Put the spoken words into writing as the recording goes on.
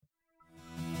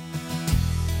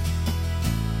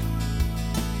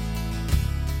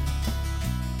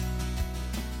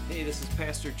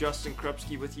Pastor Justin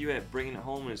Krupski with you at Bringing It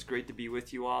Home, and it's great to be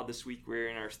with you all. This week we're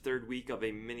in our third week of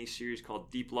a mini-series called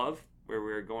Deep Love, where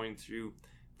we're going through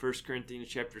 1 Corinthians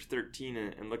chapter 13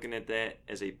 and looking at that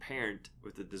as a parent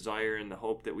with the desire and the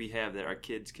hope that we have that our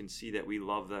kids can see that we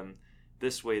love them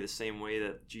this way, the same way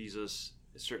that Jesus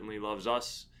certainly loves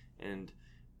us and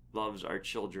loves our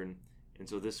children. And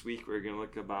so this week we're going to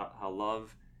look about how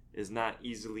love is not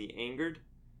easily angered,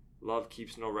 love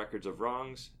keeps no records of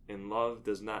wrongs, and love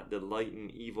does not delight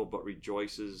in evil but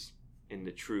rejoices in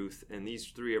the truth. And these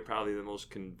three are probably the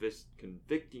most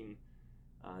convicting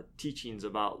teachings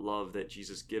about love that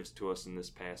Jesus gives to us in this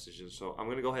passage. And so I'm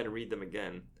going to go ahead and read them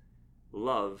again.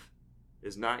 Love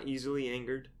is not easily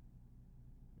angered.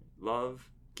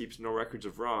 Love keeps no records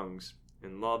of wrongs.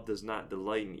 And love does not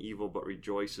delight in evil but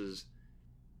rejoices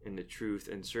in the truth.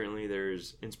 And certainly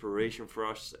there's inspiration for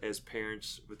us as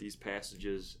parents with these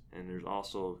passages, and there's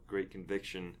also great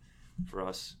conviction for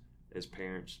us as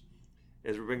parents.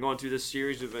 As we've been going through this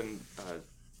series, we've been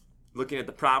looking at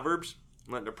the Proverbs,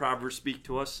 letting the Proverbs speak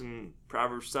to us. In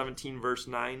Proverbs 17 verse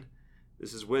 9,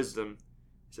 this is wisdom.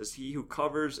 It says, "He who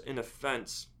covers an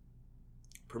offense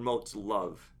promotes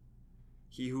love.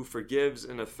 He who forgives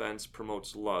an offense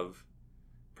promotes love."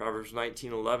 Proverbs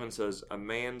 19:11 says, "A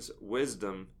man's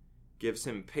wisdom gives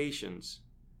him patience.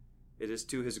 It is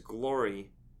to his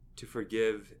glory to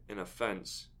forgive an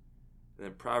offense." And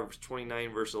then Proverbs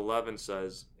 29 verse 11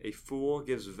 says, "A fool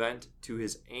gives vent to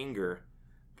his anger,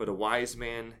 but a wise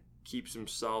man keeps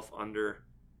himself under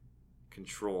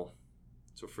control."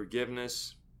 So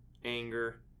forgiveness,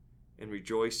 anger, and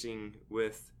rejoicing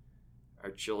with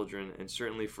our children. And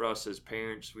certainly for us as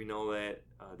parents, we know that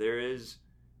there is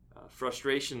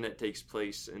frustration that takes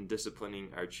place in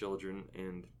disciplining our children,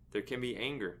 and there can be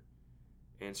anger.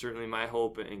 And certainly my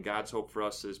hope and God's hope for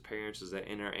us as parents is that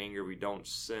in our anger we don't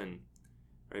sin,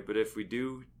 right? But if we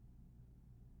do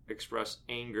express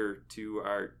anger to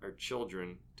our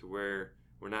children to where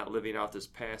we're not living out this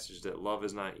passage that love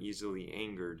is not easily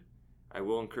angered, I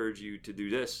will encourage you to do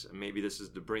this, and maybe this is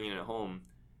the bringing it home.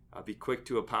 Be quick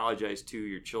to apologize to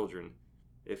your children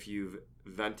if you've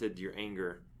vented your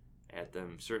anger at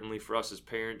them. Certainly for us as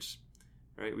parents,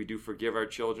 right, we do forgive our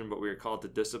children, but we are called to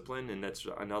discipline, and that's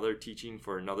another teaching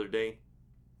for another day.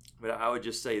 But I would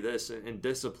just say this, in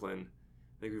discipline,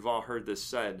 I think we've all heard this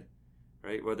said,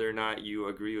 right, whether or not you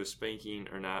agree with spanking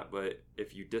or not, but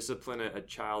if you discipline a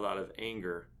child out of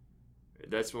anger,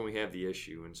 that's when we have the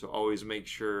issue. And so always make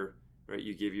sure, right,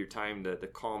 you give your time to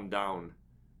calm down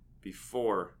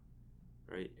before,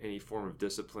 right, any form of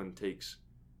discipline takes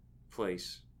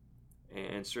place.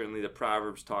 And certainly the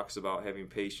Proverbs talks about having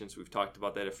patience. We've talked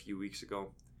about that a few weeks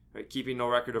ago. Right? Keeping no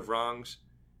record of wrongs.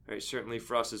 Right? Certainly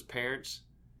for us as parents,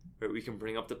 right, we can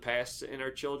bring up the past in our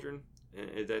children,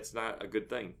 and that's not a good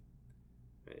thing.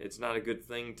 It's not a good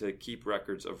thing to keep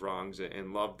records of wrongs,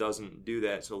 and love doesn't do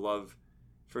that. So love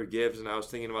forgives. And I was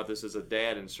thinking about this as a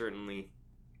dad, and certainly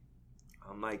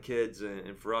my kids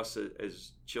and for us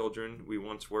as children, we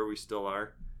once were, we still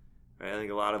are. Right? I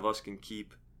think a lot of us can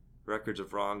keep records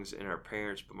of wrongs in our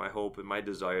parents, but my hope and my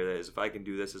desire that is if I can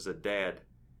do this as a dad,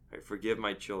 right, forgive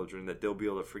my children, that they'll be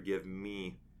able to forgive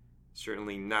me,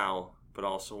 certainly now, but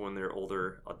also when they're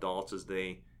older adults, as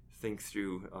they think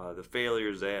through the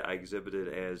failures that I exhibited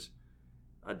as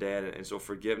a dad. And so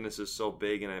forgiveness is so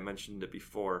big, and I mentioned it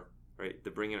before, right?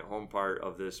 The bringing it home part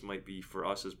of this might be for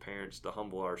us as parents to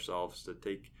humble ourselves, to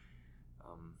take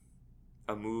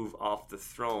a move off the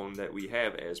throne that we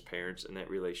have as parents in that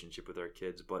relationship with our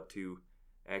kids, but to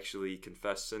actually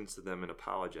confess sins to them and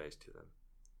apologize to them.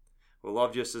 Well,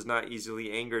 love just is not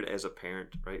easily angered as a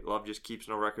parent, right? Love just keeps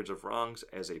no records of wrongs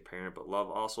as a parent, but love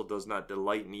also does not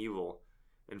delight in evil.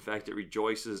 In fact, it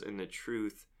rejoices in the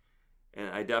truth. And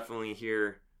I definitely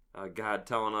hear God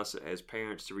telling us as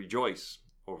parents to rejoice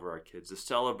over our kids, to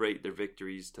celebrate their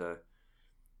victories, to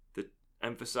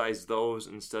emphasize those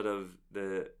instead of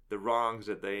the wrongs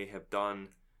that they have done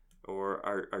or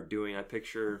are doing. I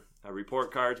picture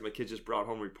report cards. My kids just brought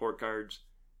home report cards,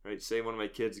 right? Say one of my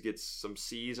kids gets some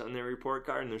C's on their report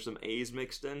card and there's some A's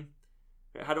mixed in.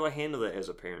 Right? How do I handle that as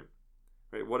a parent?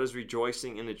 Right? What does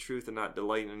rejoicing in the truth and not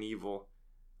delighting in evil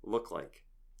look like?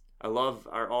 I love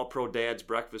our All-Pro Dads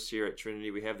breakfast here at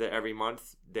Trinity. We have that every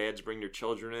month. Dads bring their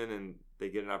children in and they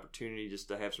get an opportunity just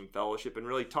to have some fellowship and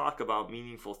really talk about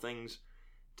meaningful things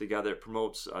together. It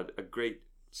promotes a great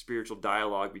spiritual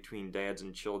dialogue between dads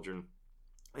and children.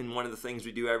 And one of the things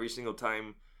we do every single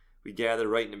time we gather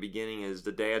right in the beginning is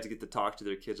the dads get to talk to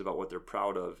their kids about what they're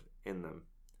proud of in them.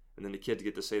 And then the kids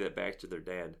get to say that back to their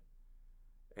dad.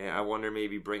 And I wonder,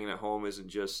 maybe bringing it home isn't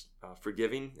just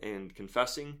forgiving and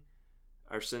confessing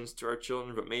our sins to our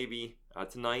children, but maybe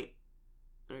tonight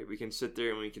Right? We can sit there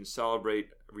and we can celebrate,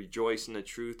 rejoice in the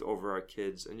truth over our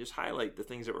kids, and just highlight the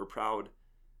things that we're proud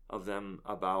of them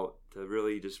about, to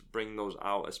really just bring those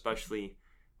out, especially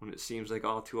when it seems like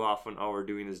all too often all we're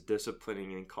doing is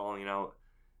disciplining and calling out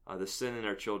the sin in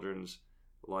our children's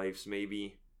lives.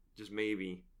 Maybe, just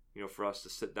maybe, for us to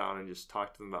sit down and just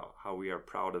talk to them about how we are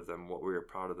proud of them, what we are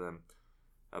proud of them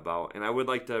about. And I would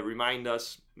like to remind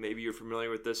us, maybe you're familiar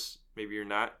with this, maybe you're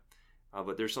not,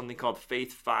 but there's something called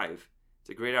Faith 5. It's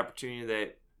a great opportunity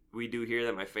that we do here,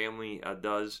 that my family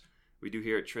does. We do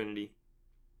here at Trinity.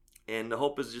 And the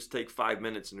hope is to just take 5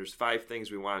 minutes, and there's 5 things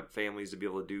we want families to be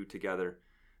able to do together.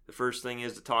 The first thing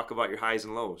is to talk about your highs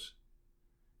and lows,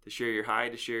 to share your high,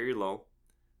 to share your low.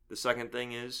 The second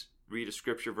thing is read a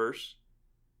scripture verse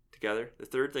together. The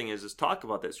third thing is talk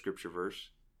about that scripture verse.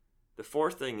 The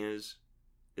fourth thing is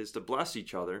to bless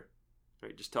each other.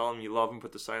 Right? Just tell them you love them,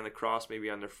 put the sign of the cross maybe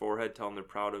on their forehead, tell them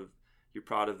you're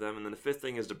proud of them. And then the fifth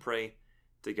thing is to pray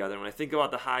together. When I think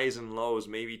about the highs and lows,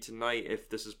 maybe tonight, if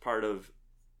this is part of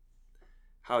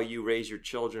how you raise your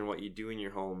children, what you do in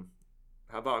your home,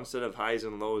 how about instead of highs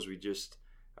and lows, we just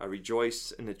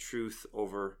rejoice in the truth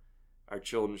over our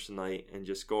children tonight, and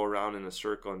just go around in a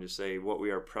circle and just say what we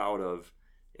are proud of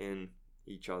in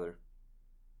each other.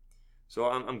 So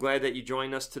I'm glad that you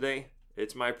joined us today.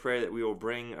 It's my prayer that we will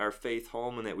bring our faith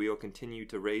home, and that we will continue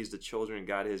to raise the children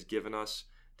God has given us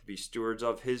to be stewards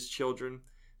of His children,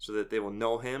 so that they will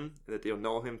know Him, and that they'll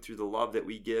know Him through the love that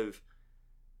we give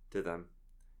to them.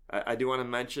 I do want to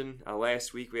mention,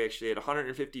 last week we actually had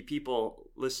 150 people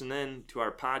listen in to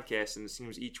our podcast, and it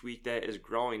seems each week that is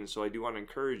growing. So I do want to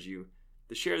encourage you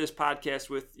to share this podcast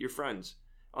with your friends,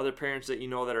 other parents that you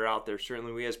know that are out there.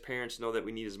 Certainly we as parents know that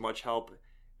we need as much help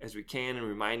as we can in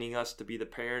reminding us to be the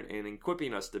parent and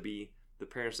equipping us to be the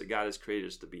parents that God has created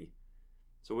us to be.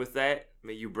 So with that,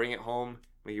 may you bring it home.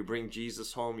 May you bring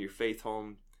Jesus home, your faith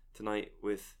home tonight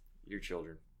with your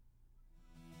children.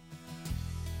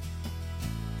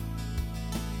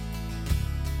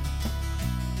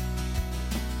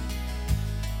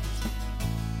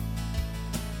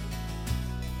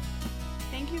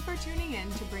 Thank you for tuning in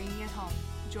to Bringing It Home.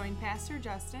 Join Pastor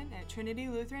Justin at Trinity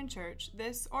Lutheran Church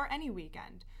this or any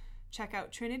weekend. Check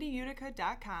out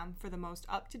trinityutica.com for the most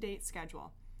up-to-date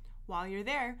schedule. While you're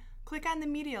there, click on the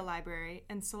media library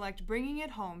and select Bringing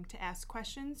It Home to ask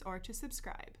questions or to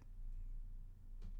subscribe.